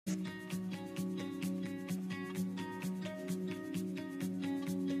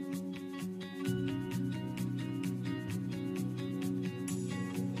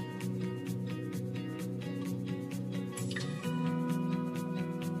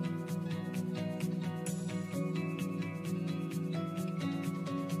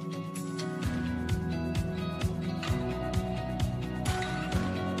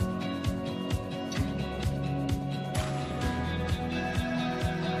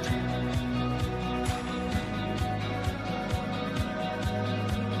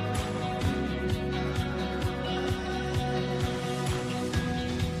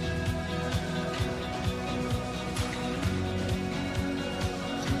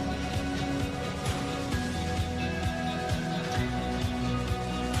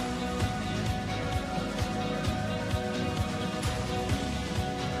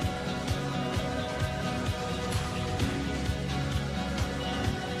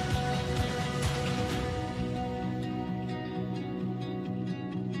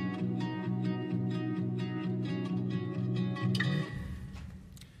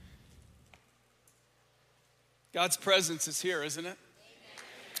God's presence is here, isn't it?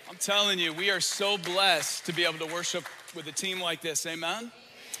 I'm telling you, we are so blessed to be able to worship with a team like this, amen?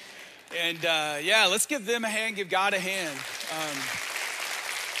 And yeah, let's give them a hand, give God a hand.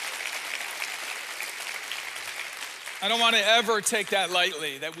 I don't want to ever take that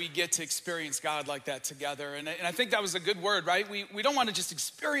lightly, that we get to experience God like that together. And I think that was a good word, right? We don't want to just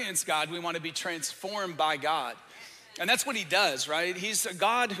experience God, we want to be transformed by God. And that's what he does, right? He's a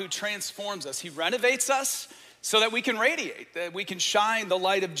God who transforms us. He renovates us so that we can radiate, that we can shine the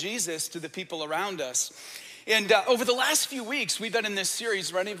light of Jesus to the people around us. And over the last few weeks, we've been in this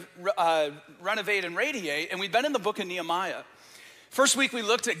series, Renovate and Radiate, and we've been in the book of Nehemiah. First week, we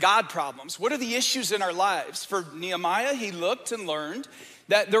looked at God problems. What are the issues in our lives? For Nehemiah, he looked and learned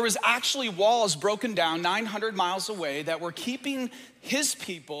that there was actually walls broken down 900 miles away that were keeping his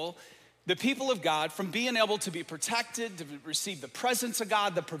people, the people of God, from being able to be protected, to receive the presence of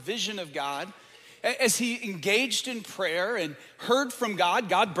God, the provision of God. As he engaged in prayer and heard from God,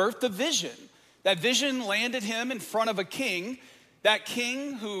 God birthed a vision. That vision landed him in front of a king. That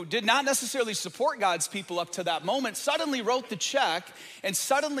king, who did not necessarily support God's people up to that moment, suddenly wrote the check and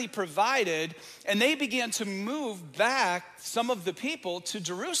suddenly provided, and they began to move back some of the people to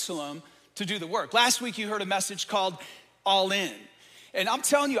Jerusalem to do the work. Last week you heard a message called All In. And I'm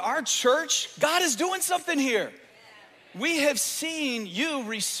telling you, our church, God is doing something here. We have seen you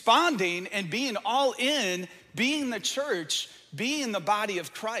responding and being all in, being the church, being the body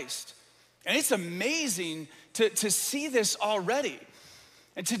of Christ. And it's amazing to see this already.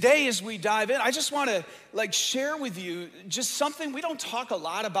 And today as we dive in, I just want to share with you just something. We don't talk a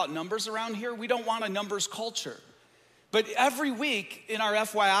lot about numbers around here. We don't want a numbers culture. But every week in our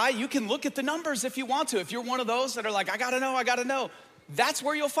FYI, you can look at the numbers if you want to. If you're one of those that are like, I gotta know, that's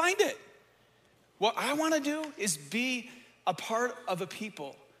where you'll find it. What I want to do is be a part of a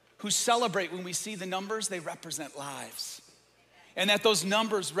people who celebrate when we see the numbers, they represent lives. And that those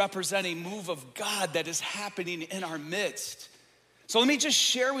numbers represent a move of God that is happening in our midst. So let me just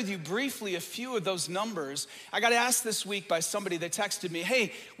share with you briefly a few of those numbers. I got asked this week by somebody that texted me,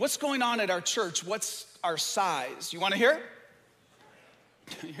 hey, what's going on at our church? What's our size? You want to hear?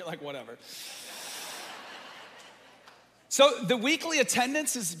 You're like, whatever. So the weekly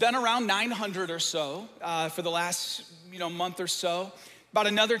attendance has been around 900 or so for the last month or so. About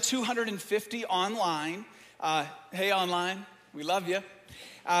another 250 online. Hey, online, we love you.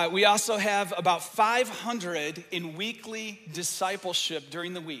 We also have about 500 in weekly discipleship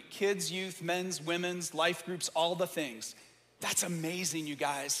during the week. Kids, youth, men's, women's, life groups, all the things. That's amazing, you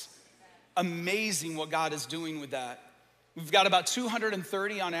guys. Amazing what God is doing with that. We've got about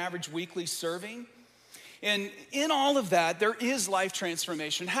 230 on average weekly serving. And in all of that, there is life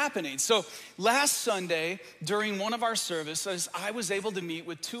transformation happening. So last Sunday, during one of our services, I was able to meet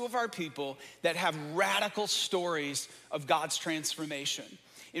with two of our people that have radical stories of God's transformation.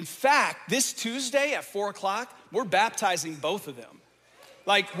 In fact, this Tuesday at 4 o'clock, we're baptizing both of them.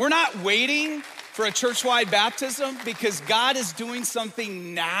 We're not waiting for a church-wide baptism because God is doing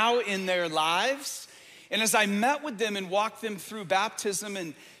something now in their lives. And as I met with them and walked them through baptism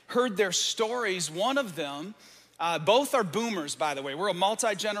and heard their stories, one of them, both are boomers, by the way. We're a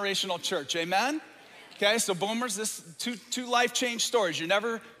multi-generational church, amen? Okay, so boomers, this two life change stories. You're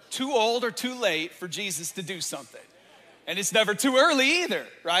never too old or too late for Jesus to do something. And it's never too early either,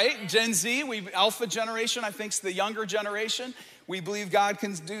 right? Gen Z, Alpha generation, I think is the younger generation. We believe God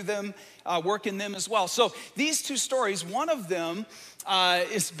can do them, work in them as well. So these two stories, one of them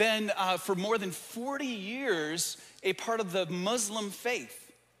has been for more than 40 years a part of the Muslim faith.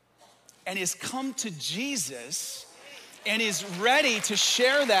 and has come to Jesus and is ready to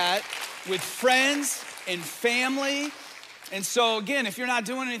share that with friends and family. And so again, if you're not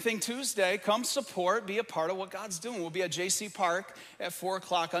doing anything Tuesday, come support, be a part of what God's doing. We'll be at JC Park at 4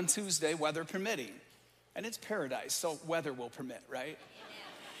 o'clock on Tuesday, weather permitting. And it's paradise, so weather will permit, right?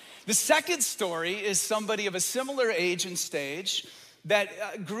 The second story is somebody of a similar age and stage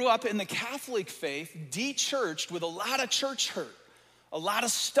that grew up in the Catholic faith, de-churched with a lot of church hurt, a lot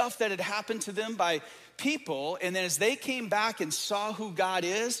of stuff that had happened to them by people. And then as they came back and saw who God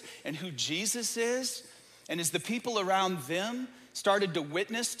is and who Jesus is, and as the people around them started to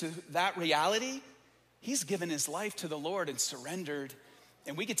witness to that reality, he's given his life to the Lord and surrendered.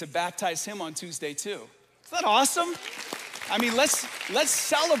 And we get to baptize him on Tuesday too. Isn't that awesome? I mean, let's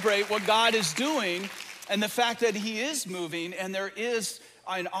celebrate what God is doing and the fact that he is moving, and there is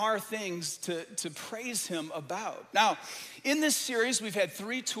and are things to praise him about. Now, in this series, we've had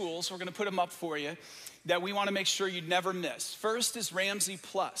 3 tools. We're gonna put them up for you that we wanna make sure you never miss. First is Ramsey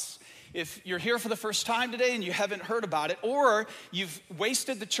Plus. If you're here for the first time today and you haven't heard about it, or you've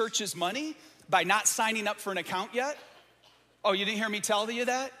wasted the church's money by not signing up for an account yet. Oh, you didn't hear me tell you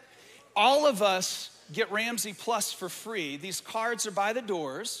that? All of us get Ramsey Plus for free. These cards are by the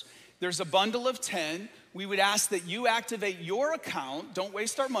doors. There's a bundle of 10. We would ask that you activate your account. Don't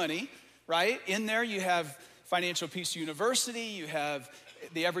waste our money, right? In there you have Financial Peace University, you have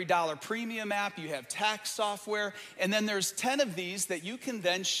the Every Dollar Premium app, you have tax software, and then there's 10 of these that you can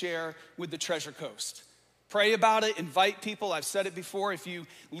then share with the Treasure Coast. Pray about it, invite people. I've said it before, if you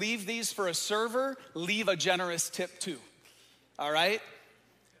leave these for a server, leave a generous tip too, all right?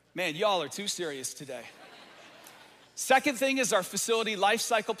 Man, y'all are too serious today. Second thing is our facility life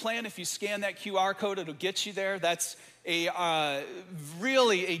cycle plan. If you scan that QR code, it'll get you there. That's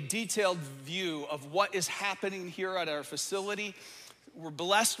really a detailed view of what is happening here at our facility. We're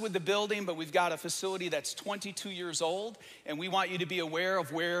blessed with the building, but we've got a facility that's 22 years old, and we want you to be aware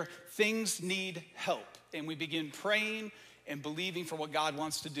of where things need help. And we begin praying and believing for what God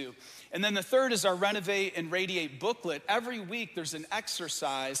wants to do. And then the third is our Renovate and Radiate booklet. Every week there's an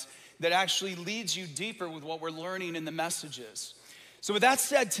exercise that actually leads you deeper with what we're learning in the messages. So with that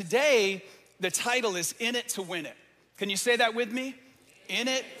said, today the title is In It to Win It. Can you say that with me? In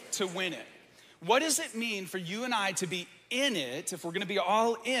it to win it. What does it mean for you and I to be in it, if we're gonna be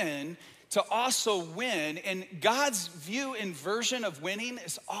all in, to also win? And God's view and version of winning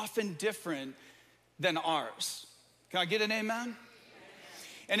is often different than ours. Can I get an amen?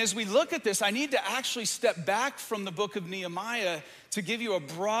 And as we look at this, I need to actually step back from the book of Nehemiah to give you a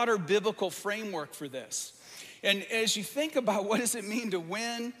broader biblical framework for this. And as you think about what does it mean to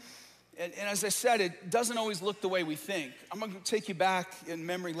win, and as I said, it doesn't always look the way we think. I'm gonna take you back in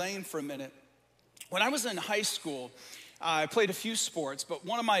memory lane for a minute. When I was in high school, I played a few sports, but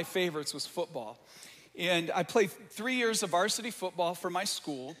one of my favorites was football. And I played 3 years of varsity football for my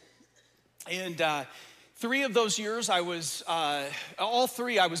school. And 3 of those years, I was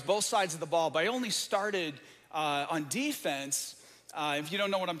both sides of the ball, but I only started on defense. If you don't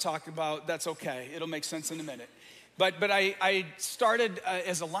know what I'm talking about, that's okay. It'll make sense in a minute. But I started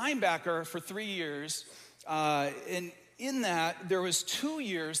as a linebacker for 3 years. And in that, there was 2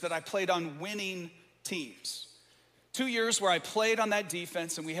 years that I played on winning teams. 2 years where I played on that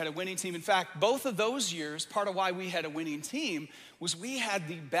defense and we had a winning team. In fact, both of those years, part of why we had a winning team was we had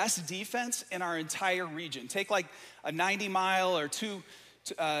the best defense in our entire region. Take like a 90-mile or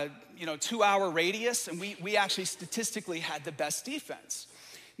 2-hour radius, and we actually statistically had the best defense.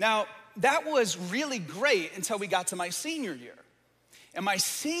 Now, that was really great until we got to my senior year. And my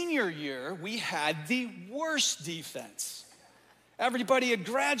senior year, we had the worst defense. Everybody had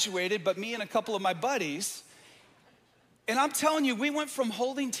graduated, but me and a couple of my buddies. And I'm telling you, we went from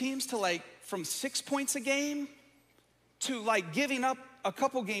holding teams to from 6 points a game to giving up a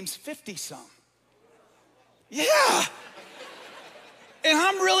couple games 50-some. Yeah. And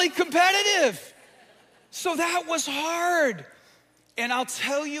I'm really competitive. So that was hard. And I'll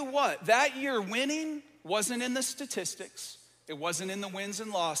tell you what, that year winning wasn't in the statistics. It wasn't in the wins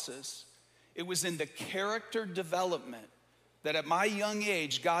and losses. It was in the character development that at my young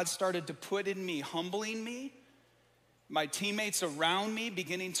age, God started to put in me, humbling me, my teammates around me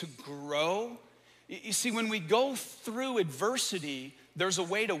beginning to grow. You see, when we go through adversity, there's a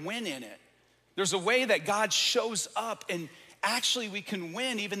way to win in it. There's a way that God shows up and actually we can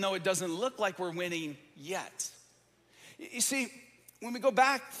win even though it doesn't look like we're winning yet. You see, when we go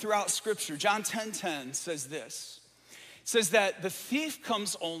back throughout Scripture, John 10:10 says this. It says that the thief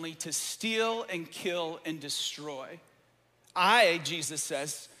comes only to steal and kill and destroy. I, Jesus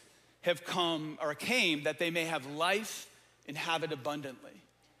says, came that they may have life and have it abundantly.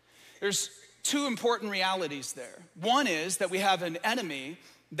 there's two important realities there. One is that we have an enemy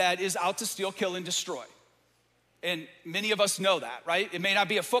that is out to steal, kill, and destroy. And many of us know that, right? It may not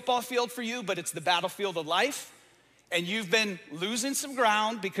be a football field for you, but it's the battlefield of life. And you've been losing some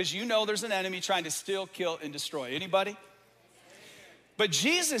ground because you know there's an enemy trying to steal, kill, and destroy. Anybody? But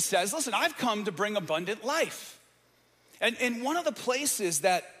Jesus says, listen, I've come to bring abundant life. And one of the places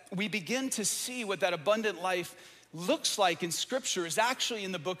that we begin to see what that abundant life looks like in Scripture is actually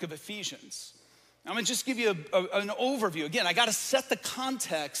in the book of Ephesians. I'm gonna just give you an overview. Again, I gotta set the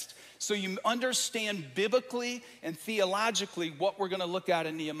context so you understand biblically and theologically what we're gonna look at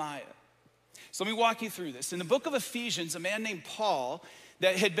in Nehemiah. So let me walk you through this. In the book of Ephesians, a man named Paul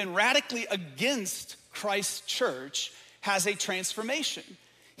that had been radically against Christ's church has a transformation.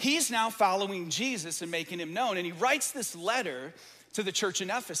 He's now following Jesus and making him known, and he writes this letter to the church in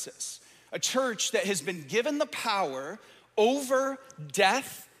Ephesus, a church that has been given the power over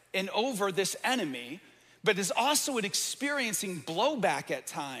death and over this enemy, but is also experiencing blowback at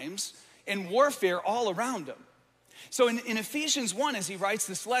times and warfare all around them. So in Ephesians 1, as he writes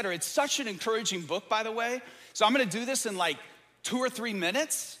this letter, it's such an encouraging book, by the way. So I'm gonna do this in like 2 or 3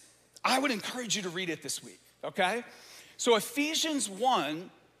 minutes. I would encourage you to read it this week, okay? So Ephesians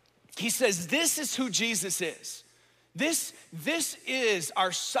 1, he says, this is who Jesus is. This is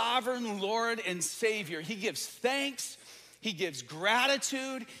our sovereign Lord and Savior. He gives thanks, he gives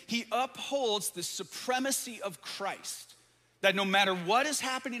gratitude, he upholds the supremacy of Christ. That no matter what is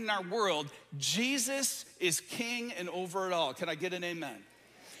happening in our world, Jesus is king and over it all. Can I get an amen?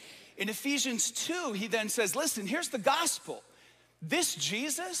 In Ephesians 2, he then says, listen, here's the gospel. This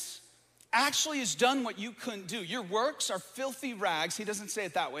Jesus actually has done what you couldn't do. Your works are filthy rags. He doesn't say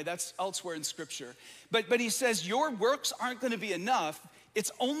it that way. That's elsewhere in Scripture. But he says your works aren't going to be enough.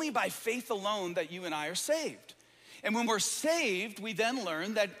 It's only by faith alone that you and I are saved. And when we're saved, we then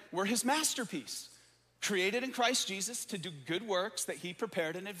learn that we're his masterpiece, created in Christ Jesus to do good works that he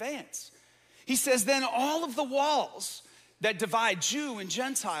prepared in advance. He says then all of the walls that divide Jew and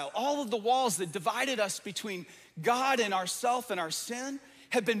Gentile, all of the walls that divided us between God and ourself and our sin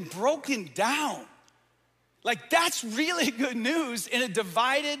have been broken down. Like, that's really good news in a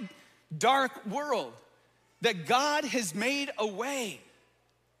divided, dark world, that God has made a way.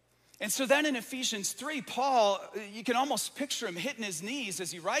 And so then in Ephesians 3, Paul, you can almost picture him hitting his knees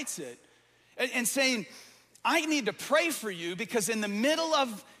as he writes it and saying, I need to pray for you because in the middle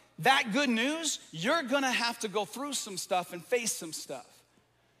of that good news, you're gonna have to go through some stuff and face some stuff.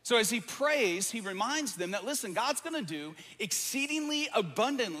 So as he prays, he reminds them that, listen, God's gonna do exceedingly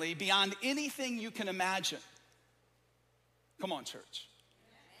abundantly beyond anything you can imagine. Come on, church.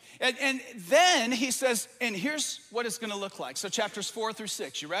 And then he says, and here's what it's gonna look like. So chapters 4 through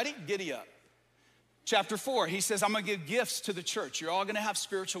 6, you ready? Giddy up. Chapter 4, he says, I'm gonna give gifts to the church. You're all gonna have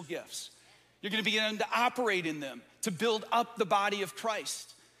spiritual gifts. You're gonna begin to operate in them to build up the body of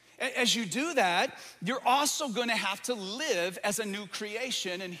Christ. As you do that, you're also gonna have to live as a new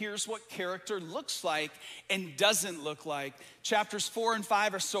creation, and here's what character looks like and doesn't look like. Chapters 4 and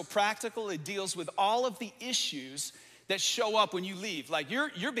 5 are so practical, it deals with all of the issues that show up when you leave. Like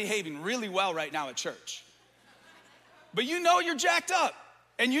you're behaving really well right now at church, but you know you're jacked up,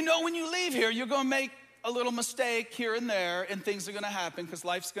 and you know when you leave here, you're gonna make a little mistake here and there, and things are gonna happen because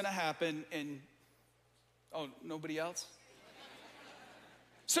life's gonna happen, and oh, nobody else?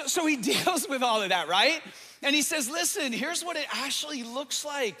 So he deals with all of that, right? And he says, listen, here's what it actually looks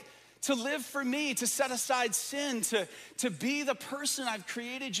like to live for me, to set aside sin, to be the person I've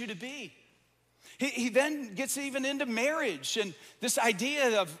created you to be. He then gets even into marriage and this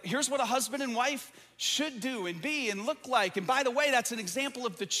idea of here's what a husband and wife should do and be and look like. And by the way, that's an example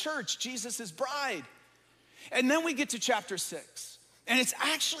of the church, Jesus' bride. And then we get to chapter 6. And it's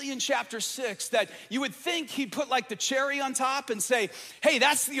actually in chapter 6 that you would think he'd put like the cherry on top and say, hey,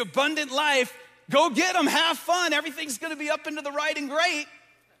 that's the abundant life. Go get them, have fun. Everything's gonna be up into the right and great.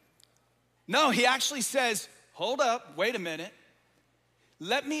 No, he actually says, hold up, wait a minute.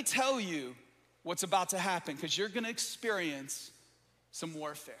 Let me tell you what's about to happen, because you're gonna experience some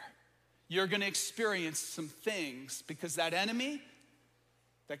warfare. You're gonna experience some things because that enemy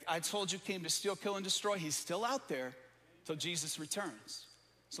that I told you came to steal, kill, and destroy, he's still out there till Jesus returns.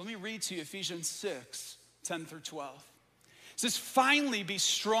 So let me read to you Ephesians 6, 10 through 12. It says, finally be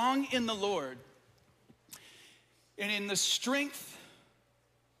strong in the Lord and in the strength,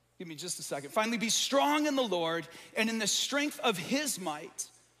 give me just a second. Finally be strong in the Lord and in the strength of his might,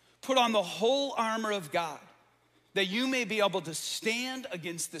 put on the whole armor of God, that you may be able to stand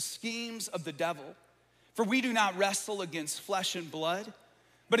against the schemes of the devil. For we do not wrestle against flesh and blood,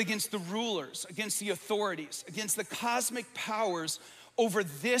 but against the rulers, against the authorities, against the cosmic powers over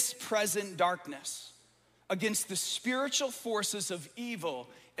this present darkness, against the spiritual forces of evil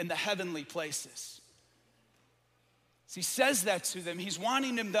in the heavenly places. So he says that to them. He's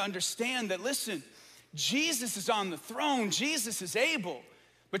wanting them to understand that, listen, Jesus is on the throne. Jesus is able,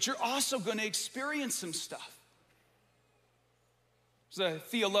 but you're also going to experience some stuff. There's a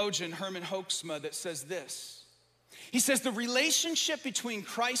theologian, Herman Hoeksma, that says this. He says the relationship between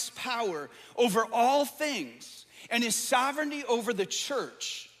Christ's power over all things and his sovereignty over the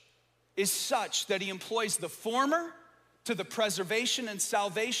church is such that he employs the former to the preservation and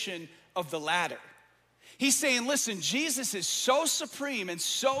salvation of the latter. He's saying, listen, Jesus is so supreme and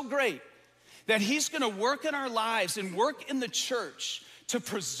so great that he's gonna work in our lives and work in the church to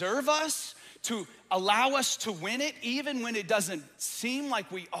preserve us, to allow us to win it, even when it doesn't seem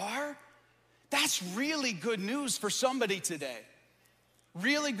like we are. That's really good news for somebody today.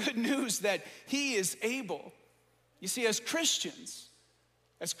 Really good news that he is able. You see, as Christians,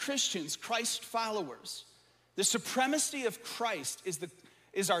 Christ followers, the supremacy of Christ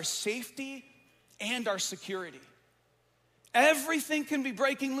is our safety and our security. Everything can be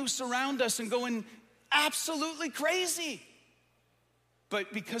breaking loose around us and going absolutely crazy.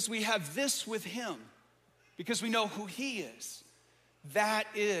 But because we have this with him, because we know who he is, that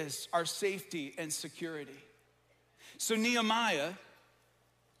is our safety and security. So Nehemiah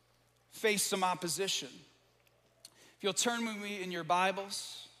faced some opposition. If you'll turn with me in your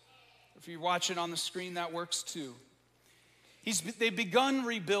Bibles, if you're watching on the screen, that works too. They've begun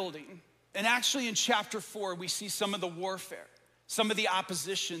rebuilding. And actually in chapter 4, we see some of the warfare, some of the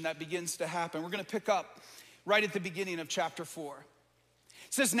opposition that begins to happen. We're gonna pick up right at the beginning of chapter 4.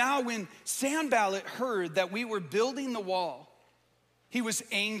 It says, now when Sanballat heard that we were building the wall, he was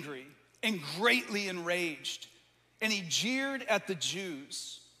angry and greatly enraged, and he jeered at the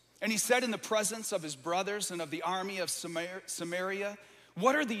Jews. And he said in the presence of his brothers and of the army of Samaria,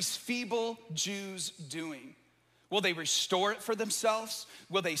 what are these feeble Jews doing? Will they restore it for themselves?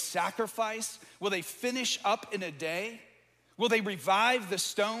 Will they sacrifice? Will they finish up in a day? Will they revive the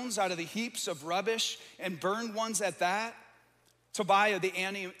stones out of the heaps of rubbish and burn ones at that? Tobiah the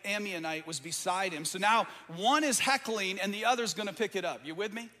Ammonite was beside him. So now one is heckling and the other's gonna pick it up. You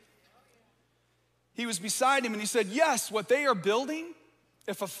with me? He was beside him and he said, yes, what they are building,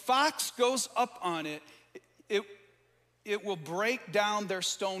 if a fox goes up on it, it will break down their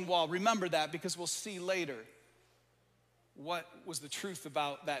stone wall. Remember that, because we'll see later what was the truth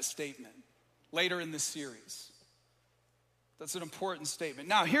about that statement later in this series. That's an important statement.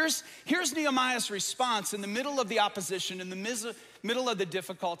 Now, here's Nehemiah's response in the middle of the opposition, in the middle of the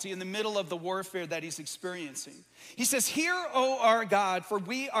difficulty, in the middle of the warfare that he's experiencing. He says, hear, O our God, for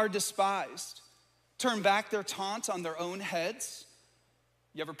we are despised. Turn back their taunt on their own heads.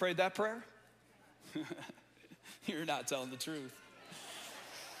 You ever prayed that prayer? You're not telling the truth.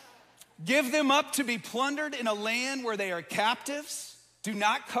 Give them up to be plundered in a land where they are captives. Do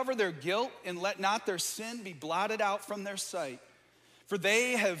not cover their guilt, and let not their sin be blotted out from their sight. For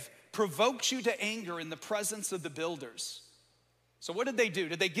they have provoked you to anger in the presence of the builders. So what did they do?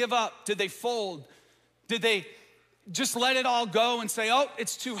 Did they give up? Did they fold? Did they just let it all go and say, oh,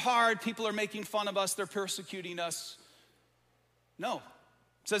 it's too hard. People are making fun of us. They're persecuting us. No.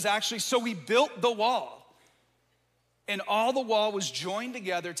 It says actually, so we built the wall. And all the wall was joined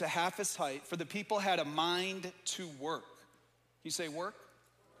together to half its height, for the people had a mind to work. You say work?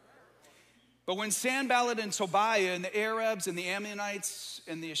 But when Sanballat and Tobiah and the Arabs and the Ammonites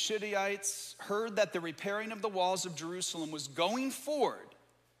and the Ashdodites heard that the repairing of the walls of Jerusalem was going forward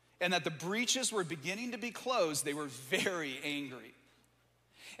and that the breaches were beginning to be closed, they were very angry.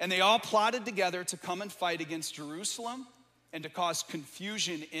 And they all plotted together to come and fight against Jerusalem and to cause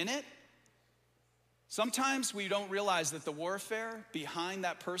confusion in it. Sometimes we don't realize that the warfare behind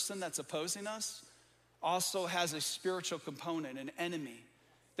that person that's opposing us also has a spiritual component, an enemy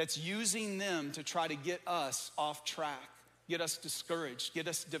that's using them to try to get us off track, get us discouraged, get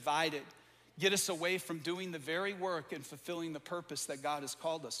us divided, get us away from doing the very work and fulfilling the purpose that God has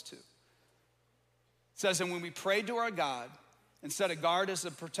called us to. It says, and when we prayed to our God and set a guard as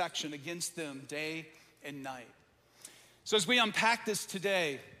a protection against them day and night. So as we unpack this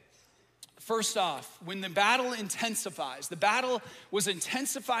today, first off, when the battle intensifies, the battle was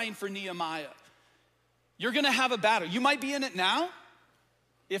intensifying for Nehemiah. You're gonna have a battle. You might be in it now.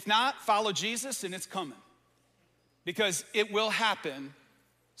 If not, follow Jesus and it's coming. Because it will happen.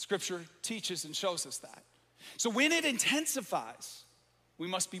 Scripture teaches and shows us that. So when it intensifies, we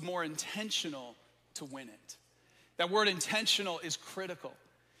must be more intentional to win it. That word intentional is critical.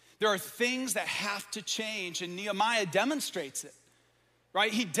 There are things that have to change, and Nehemiah demonstrates it.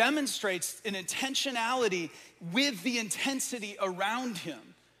 right? He demonstrates an intentionality with the intensity around him.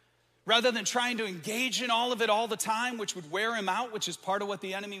 Rather than trying to engage in all of it all the time, which would wear him out, which is part of what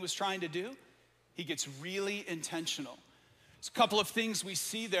the enemy was trying to do, he gets really intentional. There's a couple of things we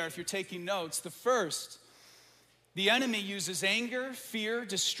see there if you're taking notes. The first, the enemy uses anger, fear,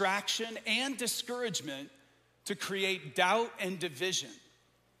 distraction, and discouragement to create doubt and division.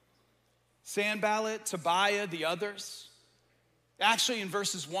 Sanballat, Tobiah, the others. Actually, in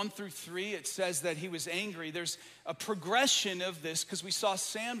verses 1 through 3, it says that he was angry. There's a progression of this because we saw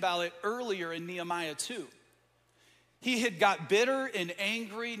Sanballat earlier in Nehemiah 2. He had got bitter and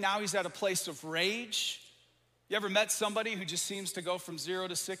angry. Now he's at a place of rage. You ever met somebody who just seems to go from 0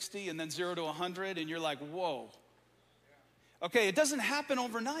 to 60 and then 0 to 100 and you're like, whoa. Okay, it doesn't happen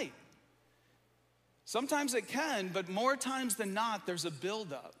overnight. Sometimes it can, but more times than not, there's a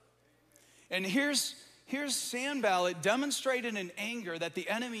buildup. And here's Sanballat demonstrated in anger that the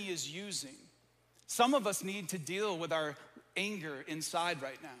enemy is using. Some of us need to deal with our anger inside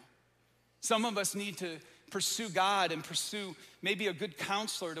right now. Some of us need to pursue God and pursue maybe a good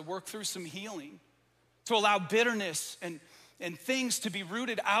counselor to work through some healing, to allow bitterness and things to be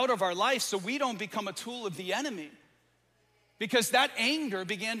rooted out of our life so we don't become a tool of the enemy. Because that anger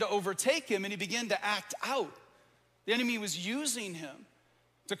began to overtake him and he began to act out. The enemy was using him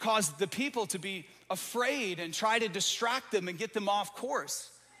to cause the people to be afraid and try to distract them and get them off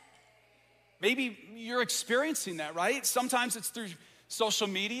course. Maybe you're experiencing that, right? Sometimes it's through social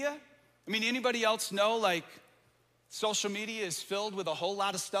media. I mean, anybody else know, like, social media is filled with a whole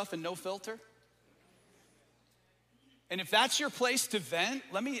lot of stuff and no filter? And if that's your place to vent,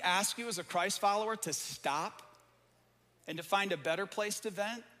 let me ask you as a Christ follower to stop and to find a better place to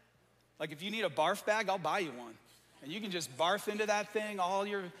vent. Like, if you need a barf bag, I'll buy you one. And you can just barf into that thing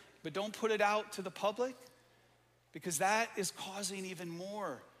but don't put it out to the public, because that is causing even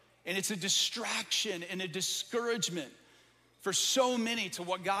more. And it's a distraction and a discouragement for so many to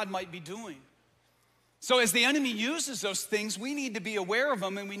what God might be doing. So as the enemy uses those things, we need to be aware of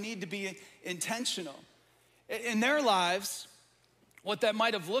them and we need to be intentional. In their lives, what that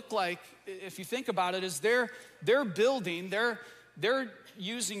might have looked like, if you think about it, is they're building, they're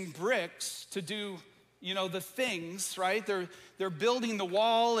using bricks to do, the things, right? They're building the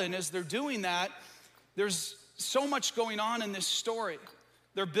wall, and as they're doing that, there's so much going on in this story.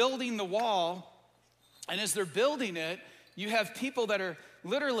 They're building the wall, and as they're building it, you have people that are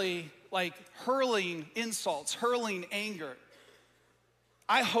literally like hurling insults, hurling anger.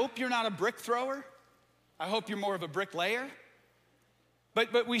 I hope you're not a brick thrower. I hope you're more of a bricklayer.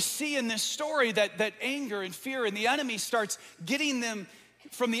 But we see in this story that anger and fear and the enemy starts getting them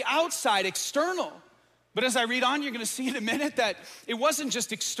from the outside, external. But as I read on, you're going to see in a minute that it wasn't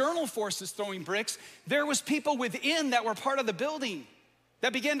just external forces throwing bricks. There was people within that were part of the building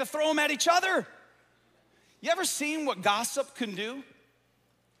that began to throw them at each other. You ever seen what gossip can do?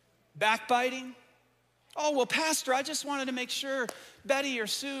 Backbiting. Oh, well, Pastor, I just wanted to make sure Betty or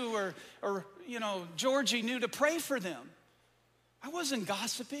Sue or Georgie knew to pray for them. I wasn't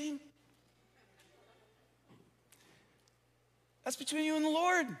gossiping. That's between you and the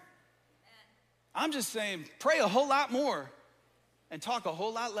Lord. I'm just saying, pray a whole lot more and talk a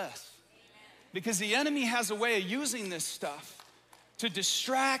whole lot less. Because the enemy has a way of using this stuff to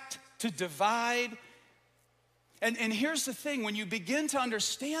distract, to divide. And here's the thing, when you begin to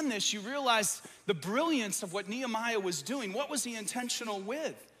understand this, you realize the brilliance of what Nehemiah was doing. What was he intentional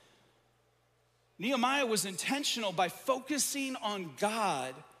with? Nehemiah was intentional by focusing on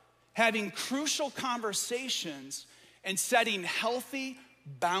God, having crucial conversations, and setting healthy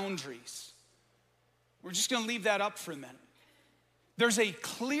boundaries. We're just going to leave that up for a minute. There's a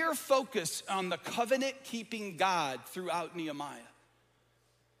clear focus on the covenant-keeping God throughout Nehemiah.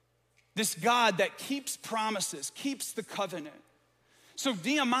 This God that keeps promises, keeps the covenant. So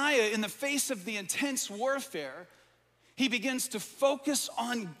Nehemiah, in the face of the intense warfare, he begins to focus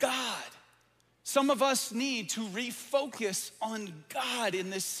on God. Some of us need to refocus on God in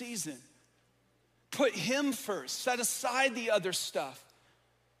this season. Put him first, set aside the other stuff.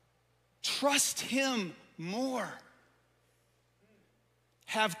 Trust him more.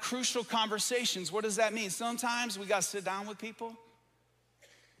 Have crucial conversations. What does that mean? Sometimes we got to sit down with people,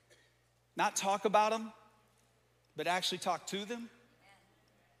 not talk about them, but actually talk to them.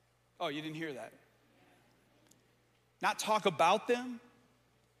 Oh, you didn't hear that. Not talk about them,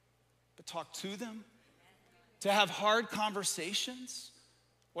 but talk to them. To have hard conversations,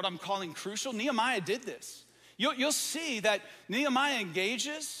 what I'm calling crucial. Nehemiah did this. You'll see that Nehemiah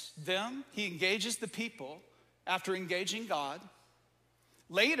engages them. He engages the people after engaging God.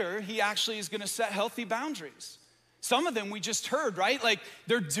 Later, he actually is going to set healthy boundaries. Some of them we just heard, right? Like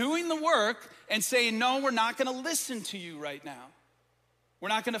they're doing the work and saying, no, we're not gonna listen to you right now. We're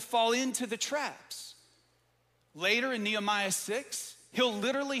not gonna fall into the traps. Later in Nehemiah 6, he'll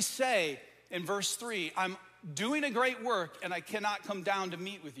literally say in verse 3, I'm doing a great work and I cannot come down to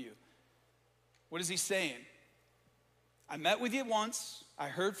meet with you. What is he saying? I met with you once, I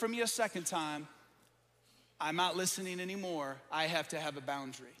heard from you a second time, I'm not listening anymore, I have to have a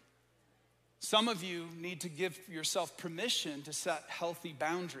boundary. Some of you need to give yourself permission to set healthy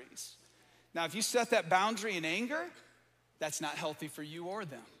boundaries. Now, if you set that boundary in anger, that's not healthy for you or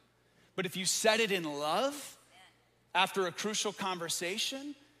them. But if you set it in love, after a crucial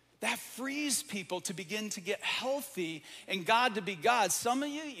conversation, that frees people to begin to get healthy and God to be God. Some of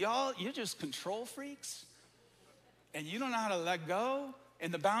you, y'all, you're just control freaks and you don't know how to let go.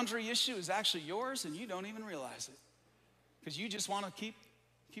 And the boundary issue is actually yours and you don't even realize it because you just want to keep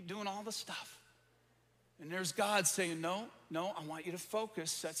doing all the stuff. And there's God saying, no, I want you to focus,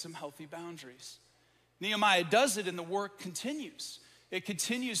 set some healthy boundaries. Nehemiah does it and the work continues. It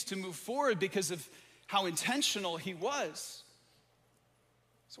continues to move forward because of how intentional he was.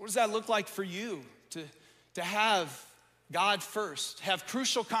 So what does that look like for you to have God first, have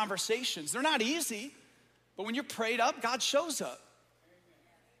crucial conversations? They're not easy, but when you're prayed up, God shows up.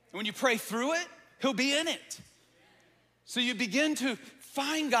 And when you pray through it, he'll be in it. So you begin to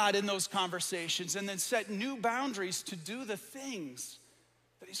find God in those conversations and then set new boundaries to do the things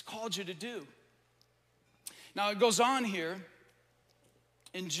that he's called you to do. Now it goes on here.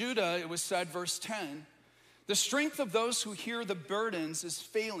 In Judah, it was said, verse 10, the strength of those who hear the burdens is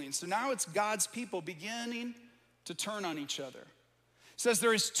failing. So now it's God's people beginning to turn on each other. It says,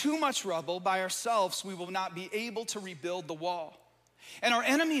 there is too much rubble. By ourselves, we will not be able to rebuild the wall. And our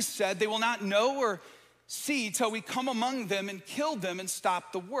enemies said they will not know or see till we come among them and kill them and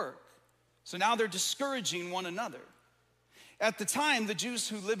stop the work. So now they're discouraging one another. At the time, the Jews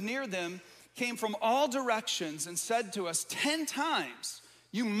who lived near them came from all directions and said to us 10 times,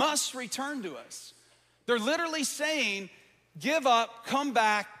 you must return to us. They're literally saying, give up, come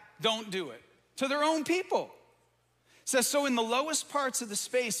back, don't do it, to their own people. It says, so in the lowest parts of the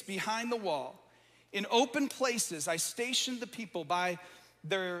space behind the wall, in open places, I stationed the people by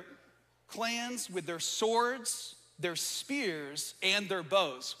their clans with their swords, their spears, and their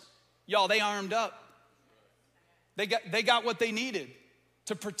bows. Y'all, they armed up. They got what they needed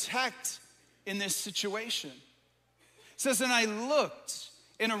to protect in this situation. It says, and I looked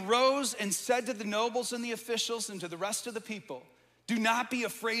and arose and said to the nobles and the officials and to the rest of the people, do not be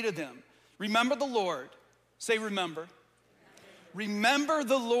afraid of them. Remember the Lord. Say, remember. Remember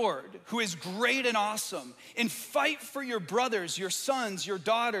the Lord, who is great and awesome, and fight for your brothers, your sons, your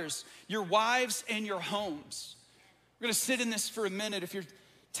daughters, your wives, and your homes. We're going to sit in this for a minute. If you're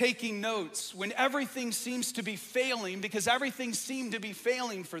taking notes, when everything seems to be failing, because everything seemed to be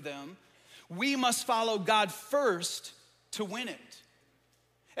failing for them, we must follow God first to win it.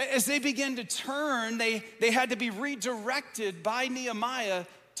 As they began to turn, they had to be redirected by Nehemiah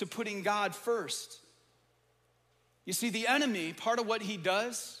to putting God first. You see, the enemy, part of what he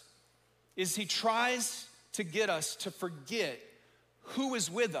does is he tries to get us to forget who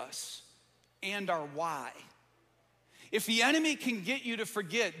is with us and our why. If the enemy can get you to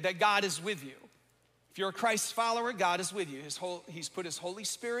forget that God is with you, if you're a Christ follower, God is with you. He's put his Holy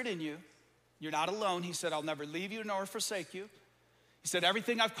Spirit in you. You're not alone. He said, I'll never leave you nor forsake you. He said,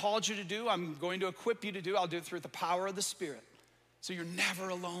 everything I've called you to do, I'm going to equip you to do. I'll do it through the power of the Spirit. So you're never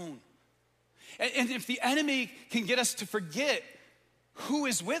alone. And if the enemy can get us to forget who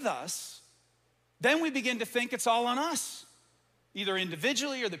is with us, then we begin to think it's all on us, either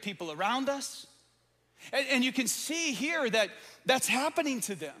individually or the people around us. And you can see here that that's happening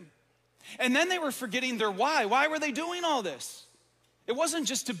to them. And then they were forgetting their why. Why were they doing all this? It wasn't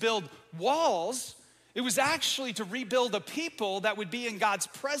just to build walls. It was actually to rebuild a people that would be in God's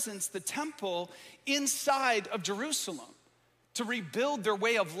presence, the temple inside of Jerusalem, to rebuild their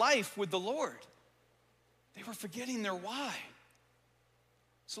way of life with the Lord. They were forgetting their why.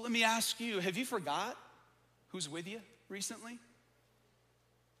 So let me ask you, have you forgot who's with you recently?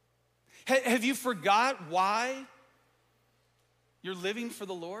 Have you forgot why you're living for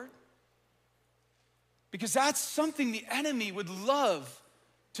the Lord? Because that's something the enemy would love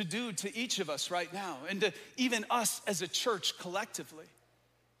to do to each of us right now, and to even us as a church collectively.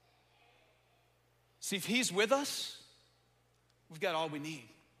 See, if he's with us, we've got all we need.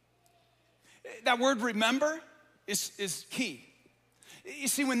 That word remember is key. You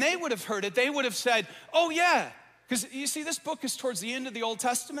see, when they would have heard it, they would have said, oh yeah, because you see, this book is towards the end of the Old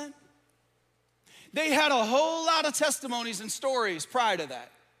Testament. They had a whole lot of testimonies and stories prior to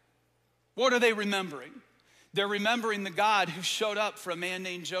that. What are they remembering? They're remembering the God who showed up for a man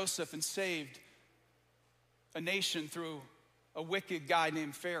named Joseph and saved a nation through a wicked guy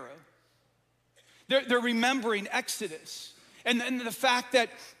named Pharaoh. They're remembering Exodus. And then the fact that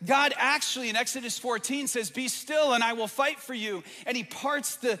God actually in Exodus 14 says, be still and I will fight for you. And he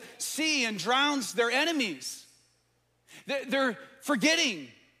parts the sea and drowns their enemies. They're forgetting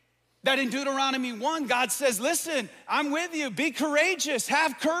that in Deuteronomy 1, God says, listen, I'm with you. Be courageous.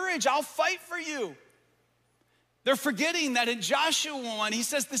 Have courage. I'll fight for you. They're forgetting that in Joshua 1, he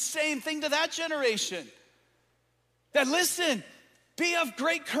says the same thing to that generation. That listen, be of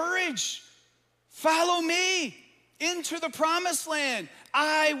great courage. Follow me into the promised land.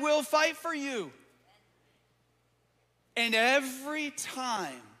 I will fight for you. And every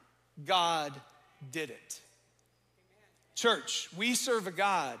time God did it. Church, we serve a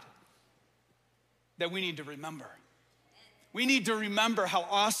God that we need to remember. We need to remember how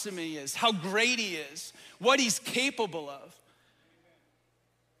awesome he is, how great he is, what he's capable of.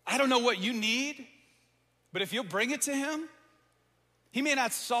 I don't know what you need, but if you'll bring it to him, he may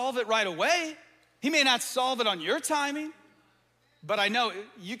not solve it right away. He may not solve it on your timing, but I know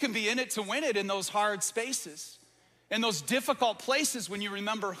you can be in it to win it in those hard spaces, in those difficult places when you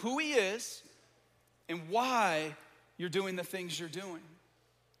remember who he is and why you're doing the things you're doing.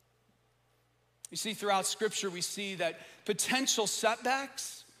 You see, throughout Scripture, we see that potential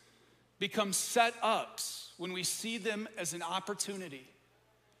setbacks become set-ups when we see them as an opportunity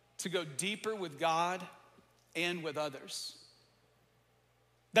to go deeper with God and with others.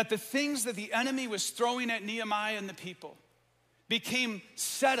 That the things that the enemy was throwing at Nehemiah and the people became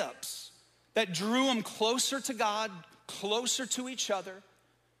setups that drew them closer to God, closer to each other,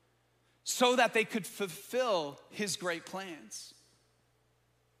 so that they could fulfill his great plans.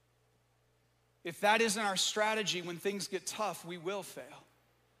 If that isn't our strategy, when things get tough, we will fail.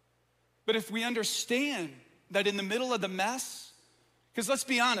 But if we understand that in the middle of the mess, because let's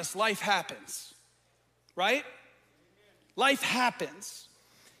be honest, life happens, right? Life happens.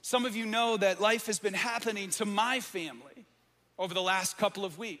 Some of you know that life has been happening to my family over the last couple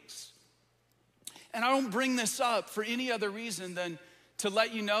of weeks. And I don't bring this up for any other reason than to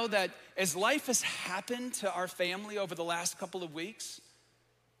let you know that as life has happened to our family over the last couple of weeks,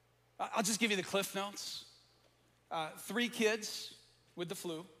 I'll just give you the Cliff Notes. 3 kids with the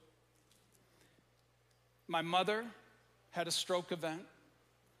flu. My mother had a stroke event.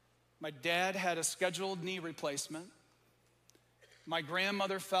 My dad had a scheduled knee replacement. My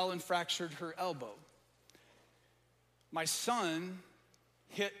grandmother fell and fractured her elbow. My son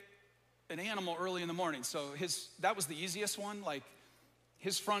hit an animal early in the morning. So that was the easiest one. Like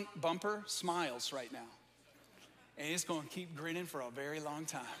his front bumper smiles right now. And he's going to keep grinning for a very long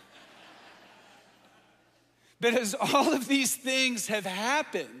time. But as all of these things have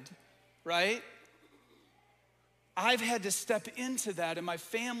happened, right? I've had to step into that and my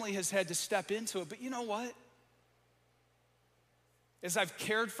family has had to step into it. But you know what? As I've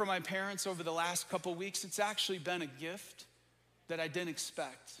cared for my parents over the last couple weeks, it's actually been a gift that I didn't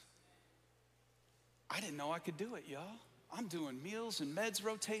expect. I didn't know I could do it, y'all. I'm doing meals and meds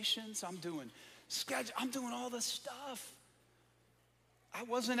rotations. I'm doing schedule. I'm doing all this stuff. I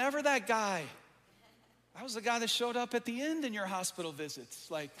wasn't ever that guy. I was the guy that showed up at the end in your hospital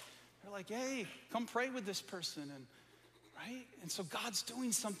visits. Like, they're like, hey, come pray with this person. And right? And so God's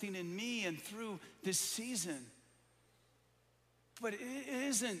doing something in me and through this season. But it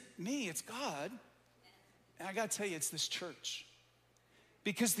isn't me, it's God. And I gotta tell you, it's this church.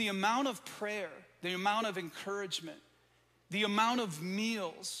 Because the amount of prayer, the amount of encouragement, the amount of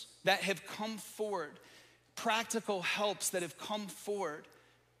meals that have come forward, practical helps that have come forward,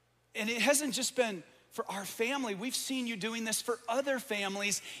 and it hasn't just been for our family. We've seen you doing this for other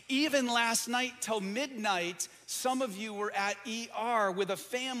families. Even last night till midnight, some of you were at ER with a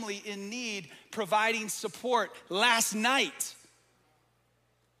family in need, providing support last night.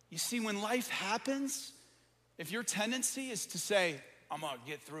 You see, when life happens, if your tendency is to say, I'm gonna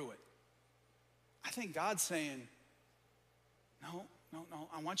get through it, I think God's saying, no,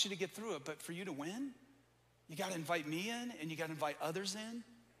 I want you to get through it, but for you to win, you gotta invite me in and you gotta invite others in.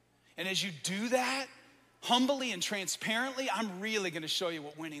 And as you do that, humbly and transparently, I'm really gonna show you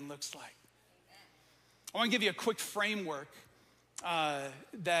what winning looks like. I wanna give you a quick framework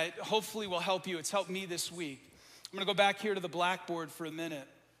that hopefully will help you. It's helped me this week. I'm gonna go back here to the blackboard for a minute.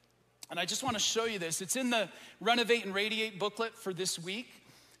 And I just wanna show you this. It's in the Renovate and Radiate booklet for this week.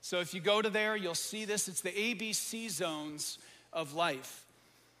 So if you go to there, you'll see this. It's the ABC zones of life.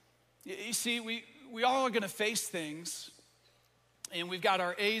 You see, we all are gonna face things. And we've got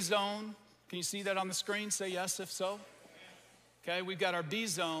our A zone. Can you see that on the screen? Say yes if so. Okay, we've got our B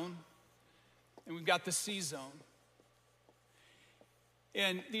zone. and we've got the C zone.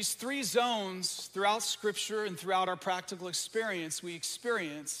 And these three zones throughout Scripture and throughout our practical experience, we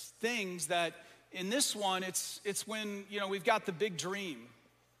experience things that in this one, it's when, we've got the big dream.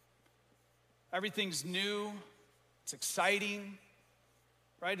 Everything's new, it's exciting,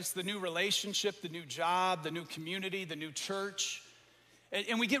 right? It's the new relationship, the new job, the new community, the new church.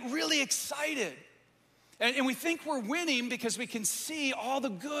 And we get really excited. And we think we're winning because we can see all the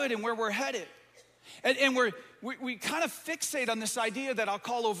good and where we're headed. And we kind of fixate on this idea that I'll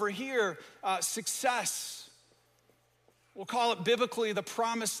call over here success. We'll call it biblically the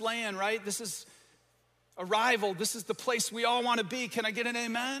promised land, right? This is arrival. This is the place we all want to be. Can I get an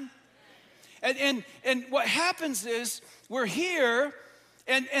amen? And what happens is we're here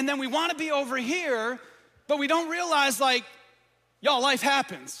and then we want to be over here, but we don't realize, like, y'all, life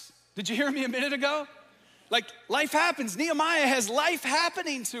happens. Did you hear me a minute ago? Like, life happens. Nehemiah has life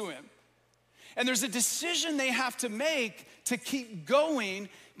happening to him. And there's a decision they have to make to keep going,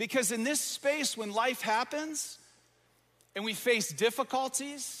 because in this space, when life happens and we face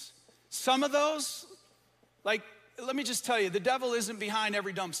difficulties, some of those, like, let me just tell you, the devil isn't behind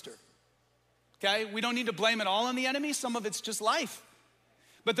every dumpster, okay? We don't need to blame it all on the enemy. Some of it's just life.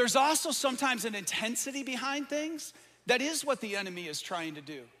 But there's also sometimes an intensity behind things that is what the enemy is trying to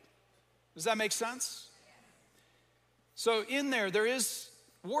do. Does that make sense? So in there is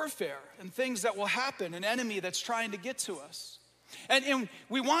warfare and things that will happen, an enemy that's trying to get to us. And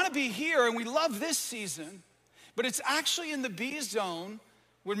we want to be here, and we love this season, but it's actually in the B zone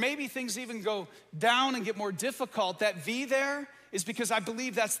where maybe things even go down and get more difficult. That V there is because I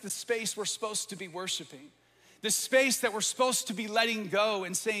believe that's the space we're supposed to be worshiping. The space that we're supposed to be letting go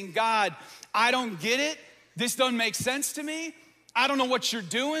and saying, God, I don't get it. This doesn't make sense to me. I don't know what you're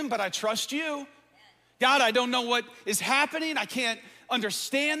doing, but I trust you. God, I don't know what is happening. I can't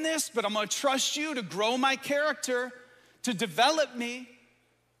understand this, but I'm gonna trust you to grow my character, to develop me.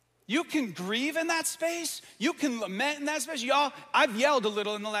 You can grieve in that space. You can lament in that space. Y'all, I've yelled a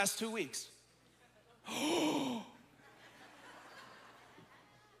little in the last 2 weeks.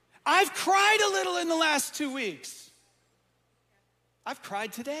 I've cried a little in the last 2 weeks. I've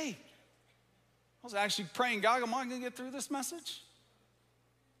cried today. I was actually praying, God, am I gonna get through this message?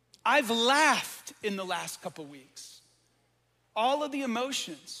 I've laughed in the last couple weeks. All of the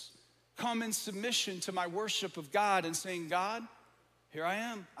emotions come in submission to my worship of God and saying, God, here I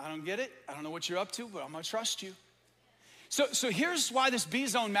am. I don't get it. I don't know what you're up to, but I'm gonna trust you. So here's why this B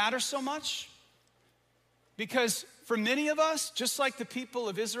zone matters so much. Because for many of us, just like the people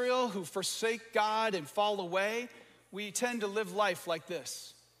of Israel who forsake God and fall away, we tend to live life like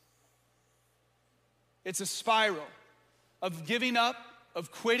this. It's a spiral of giving up,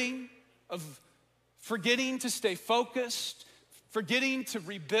 of quitting, of forgetting to stay focused, forgetting to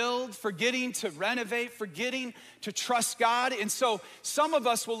rebuild, forgetting to renovate, forgetting to trust God. And so some of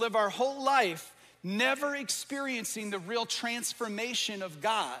us will live our whole life never experiencing the real transformation of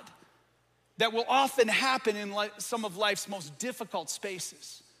God that will often happen in some of life's most difficult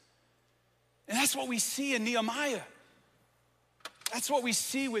spaces. And that's what we see in Nehemiah. That's what we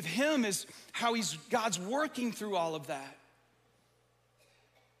see with him, is how God's working through all of that.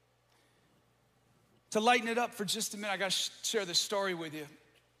 To lighten it up for just a minute, I got to share this story with you.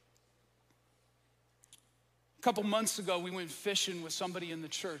 A couple months ago, we went fishing with somebody in the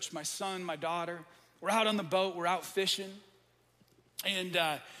church. My son, my daughter, we're out on the boat, we're out fishing. And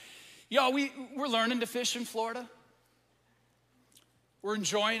y'all, we're learning to fish in Florida. We're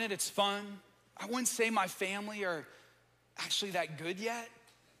enjoying it, it's fun. I wouldn't say my family are actually that good yet.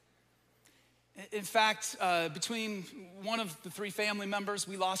 In fact, between one of the three family members,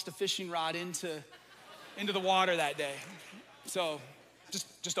 we lost a fishing rod into the water that day. So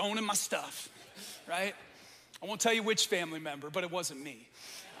just owning my stuff, right? I won't tell you which family member, but it wasn't me.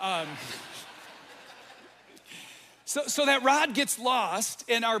 So that rod gets lost,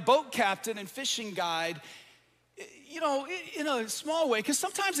 and our boat captain and fishing guide, in a small way, because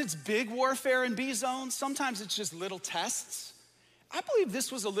sometimes it's big warfare in B zones, sometimes it's just little tests. I believe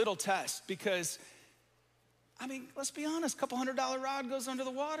this was a little test because, let's be honest, $200 rod goes under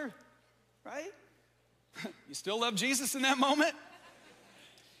the water, right? You still love Jesus in that moment?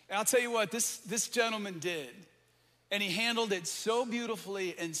 And I'll tell you what, this gentleman did. And he handled it so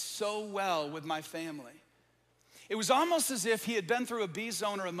beautifully and so well with my family. It was almost as if he had been through a B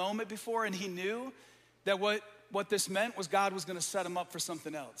zone or a moment before, and he knew that what this meant was God was gonna set him up for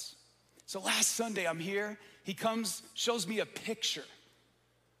something else. So last Sunday, I'm here. He comes, shows me a picture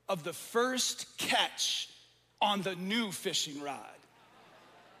of the first catch on the new fishing rod.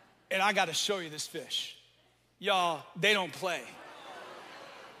 And I gotta show you this fish. Y'all, they don't play.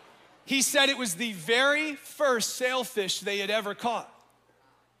 He said it was the very first sailfish they had ever caught.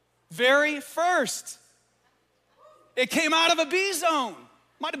 Very first. It came out of a bee zone.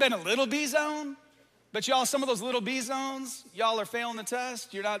 Might have been a little bee zone, but y'all, some of those little bee zones, y'all are failing the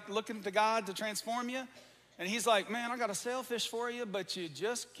test. You're not looking to God to transform you. And he's like, man, I got a sailfish for you, but you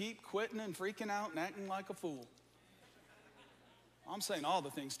just keep quitting and freaking out and acting like a fool. I'm saying all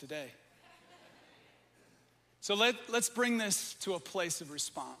the things today. So let's bring this to a place of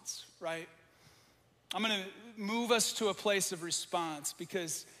response, right? I'm going to move us to a place of response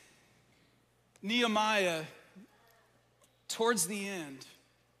because Nehemiah, towards the end,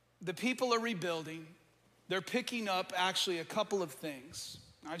 the people are rebuilding. They're picking up actually a couple of things.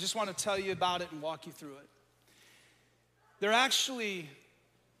 I just want to tell you about it and walk you through it. They're actually,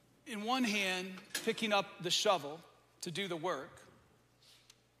 in one hand, picking up the shovel to do the work.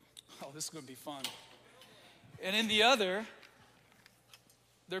 Oh, this is going to be fun. And in the other,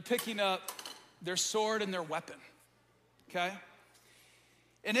 they're picking up their sword and their weapon, okay?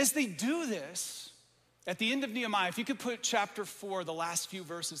 And as they do this, at the end of Nehemiah, if you could put chapter 4, the last few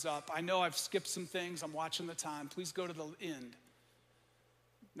verses up. I know I've skipped some things. I'm watching the time. Please go to the end.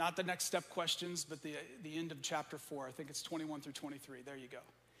 Not the next step questions, but the end of chapter 4. I think it's 21 through 23. There you go.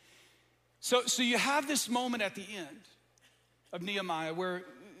 So you have this moment at the end of Nehemiah where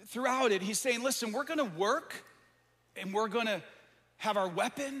throughout it, he's saying, listen, we're going to work and we're going to have our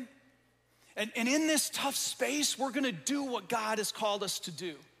weapon. And in this tough space, we're going to do what God has called us to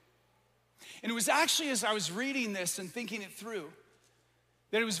do. And it was actually as I was reading this and thinking it through,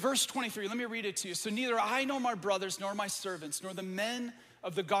 that it was verse 23. Let me read it to you. So neither I nor my brothers nor my servants nor the men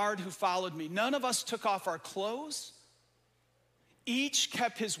of the guard who followed me, none of us took off our clothes. Each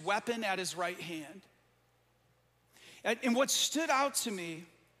kept his weapon at his right hand. And what stood out to me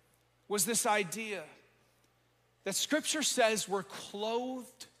was this idea that Scripture says we're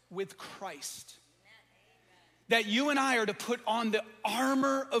clothed with Christ. That you and I are to put on the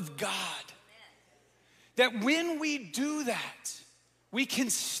armor of God. That when we do that, we can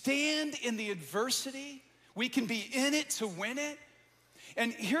stand in the adversity. We can be in it to win it.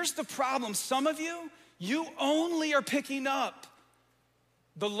 And here's the problem. Some of you only are picking up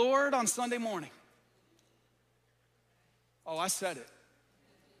the Lord on Sunday morning. Oh, I said it.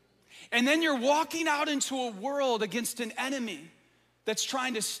 And then you're walking out into a world against an enemy that's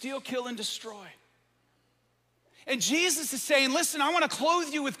trying to steal, kill, and destroy. And Jesus is saying, listen, I want to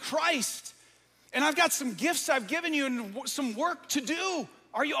clothe you with Christ. And I've got some gifts I've given you and some work to do.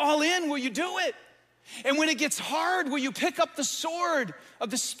 Are you all in? Will you do it? And when it gets hard, will you pick up the sword of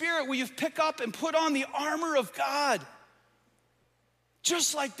the Spirit? Will you pick up and put on the armor of God?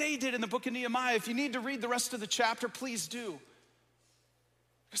 Just like they did in the book of Nehemiah. If you need to read the rest of the chapter, please do.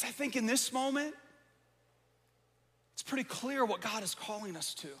 Because I think in this moment, it's pretty clear what God is calling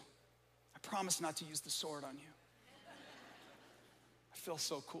us to. I promise not to use the sword on you. I feel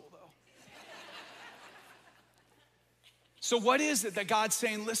so cool, though. So what is it that God's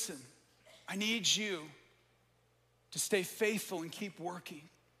saying, listen, I need you to stay faithful and keep working.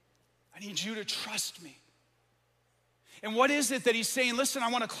 I need you to trust me. And what is it that he's saying, listen, I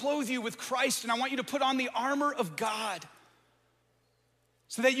want to clothe you with Christ and I want you to put on the armor of God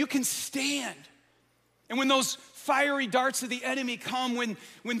so that you can stand. And when those fiery darts of the enemy come,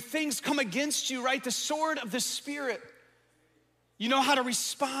 when things come against you, right, the sword of the Spirit, you know how to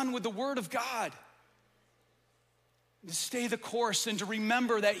respond with the word of God. To stay the course and to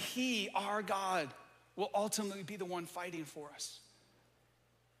remember that he, our God, will ultimately be the one fighting for us.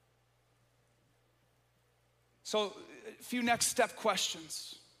 So, a few next step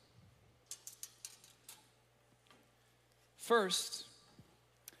questions. First,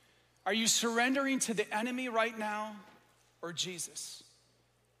 are you surrendering to the enemy right now or Jesus?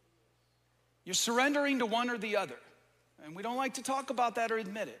 You're surrendering to one or the other. And we don't like to talk about that or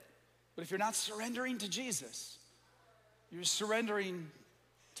admit it. But if you're not surrendering to Jesus, you're surrendering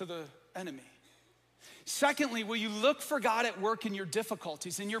to the enemy. Secondly, will you look for God at work in your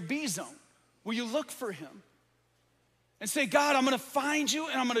difficulties, in your B zone? Will you look for him? And say, God, I'm gonna find you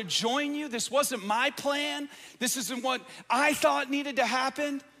and I'm gonna join you. This wasn't my plan. This isn't what I thought needed to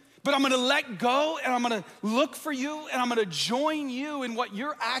happen. But I'm gonna let go and I'm gonna look for you and I'm gonna join you in what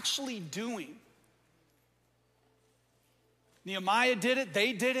you're actually doing. Nehemiah did it,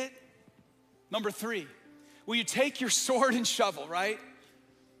 they did it. Number 3, will you take your sword and shovel, right?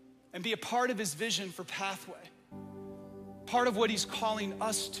 And be a part of his vision for Pathway. Part of what he's calling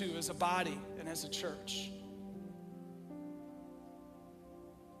us to as a body and as a church.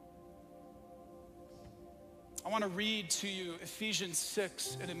 I want to read to you Ephesians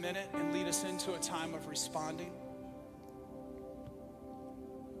 6 in a minute and lead us into a time of responding.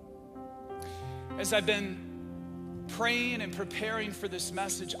 as I've been praying and preparing for this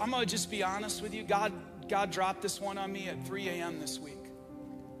message, I'm gonna just be honest with you. God dropped this one on me at 3 a.m. this week.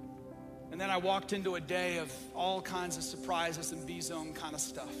 And then I walked into a day of all kinds of surprises and V-zone kind of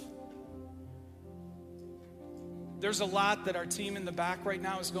stuff. There's a lot that our team in the back right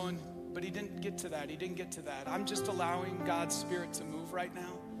now is going, but he didn't get to that. He didn't get to that. I'm just allowing God's Spirit to move right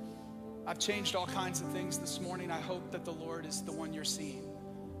now. I've changed all kinds of things this morning. I hope that the Lord is the one you're seeing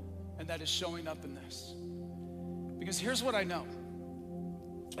and that is showing up in this. Because here's what I know.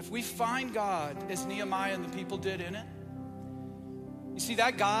 If we find God as Nehemiah and the people did in it, you see,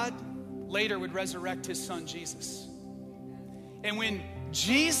 that God later would resurrect his son, Jesus. And when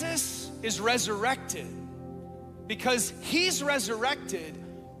Jesus is resurrected, because he's resurrected,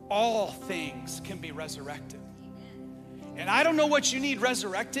 all things can be resurrected. And I don't know what you need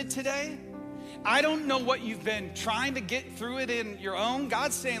resurrected today. I don't know what you've been trying to get through it in your own.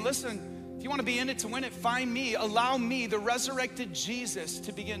 God's saying, listen, if you want to be in it to win it, find me. Allow me, the resurrected Jesus,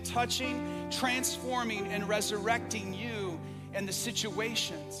 to begin touching, transforming, and resurrecting you and the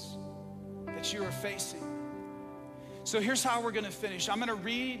situations that you are facing. So here's how we're going to finish. I'm going to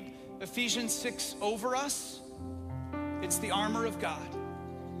read Ephesians 6 over us. It's the armor of God.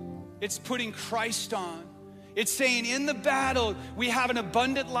 It's putting Christ on. It's saying in the battle, we have an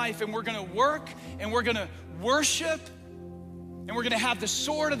abundant life, and we're going to work, and we're going to worship, and we're going to have the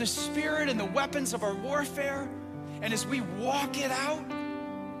sword of the Spirit and the weapons of our warfare. And as we walk it out,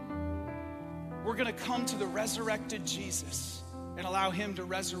 we're going to come to the resurrected Jesus and allow him to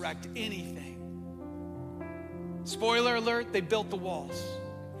resurrect anything. Spoiler alert, they built the walls.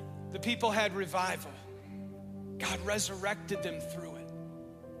 The people had revival. God resurrected them through it.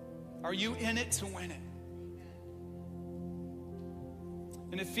 Are you in it to win it?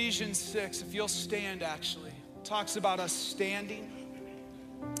 In Ephesians 6, if you'll stand, actually, talks about us standing.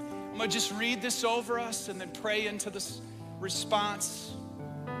 I'm going to just read this over us and then pray into this response.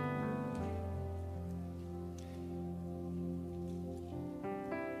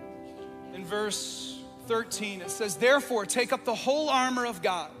 In verse 13, it says, therefore, take up the whole armor of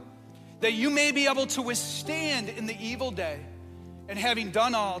God, that you may be able to withstand in the evil day, and having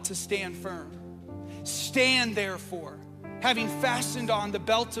done all, to stand firm. Stand therefore, having fastened on the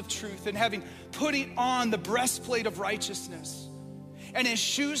belt of truth, and having put on the breastplate of righteousness, and as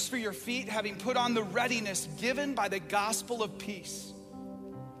shoes for your feet, having put on the readiness given by the gospel of peace.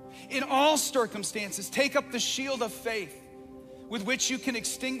 In all circumstances, take up the shield of faith, with which you can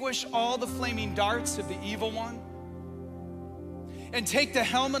extinguish all the flaming darts of the evil one. And take the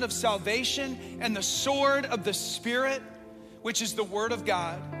helmet of salvation and the sword of the Spirit, which is the word of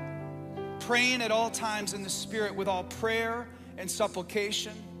God, praying at all times in the Spirit with all prayer and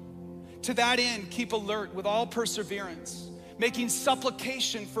supplication. To that end, keep alert with all perseverance, making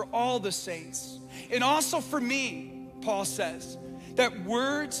supplication for all the saints. And also for me, Paul says, that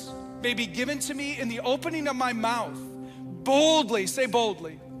words may be given to me in the opening of my mouth, boldly, say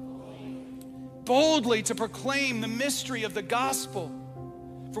boldly, boldly to proclaim the mystery of the gospel,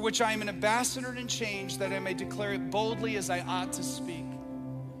 for which I am an ambassador in chains, that I may declare it boldly as I ought to speak.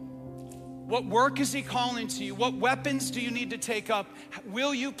 What work is he calling to you? What weapons do you need to take up?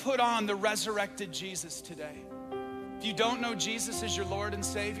 Will you put on the resurrected Jesus today? If you don't know Jesus as your Lord and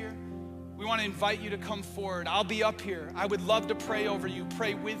Savior, we want to invite you to come forward. I'll be up here. I would love to pray over you,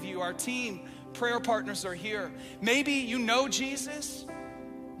 pray with you. Our team, prayer partners are here. Maybe you know Jesus,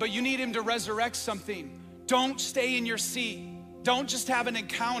 but you need him to resurrect something. Don't stay in your seat. Don't just have an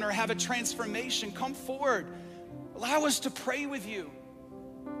encounter, have a transformation. Come forward. Allow us to pray with you.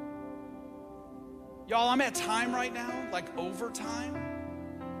 Y'all, I'm at time right now, like overtime.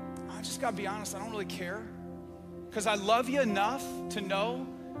 I just gotta be honest, I don't really care. Because I love you enough to know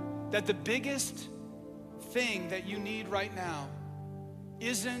that the biggest thing that you need right now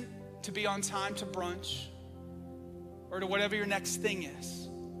isn't to be on time to brunch or to whatever your next thing is.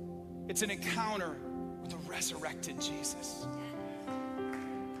 It's an encounter with the resurrected Jesus.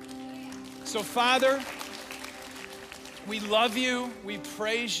 So Father, we love you, we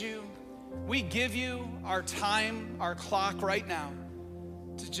praise you, we give you our time, our clock right now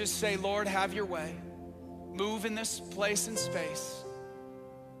to just say, Lord, have your way. Move in this place and space.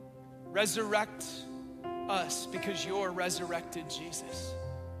 Resurrect us because you're resurrected Jesus.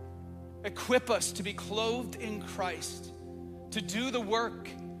 Equip us to be clothed in Christ, to do the work,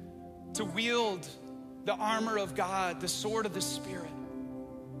 to wield the armor of God, the sword of the Spirit.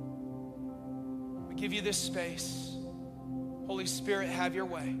 We give you this space. Holy Spirit, have your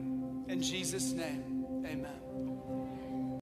way. In Jesus' name, amen.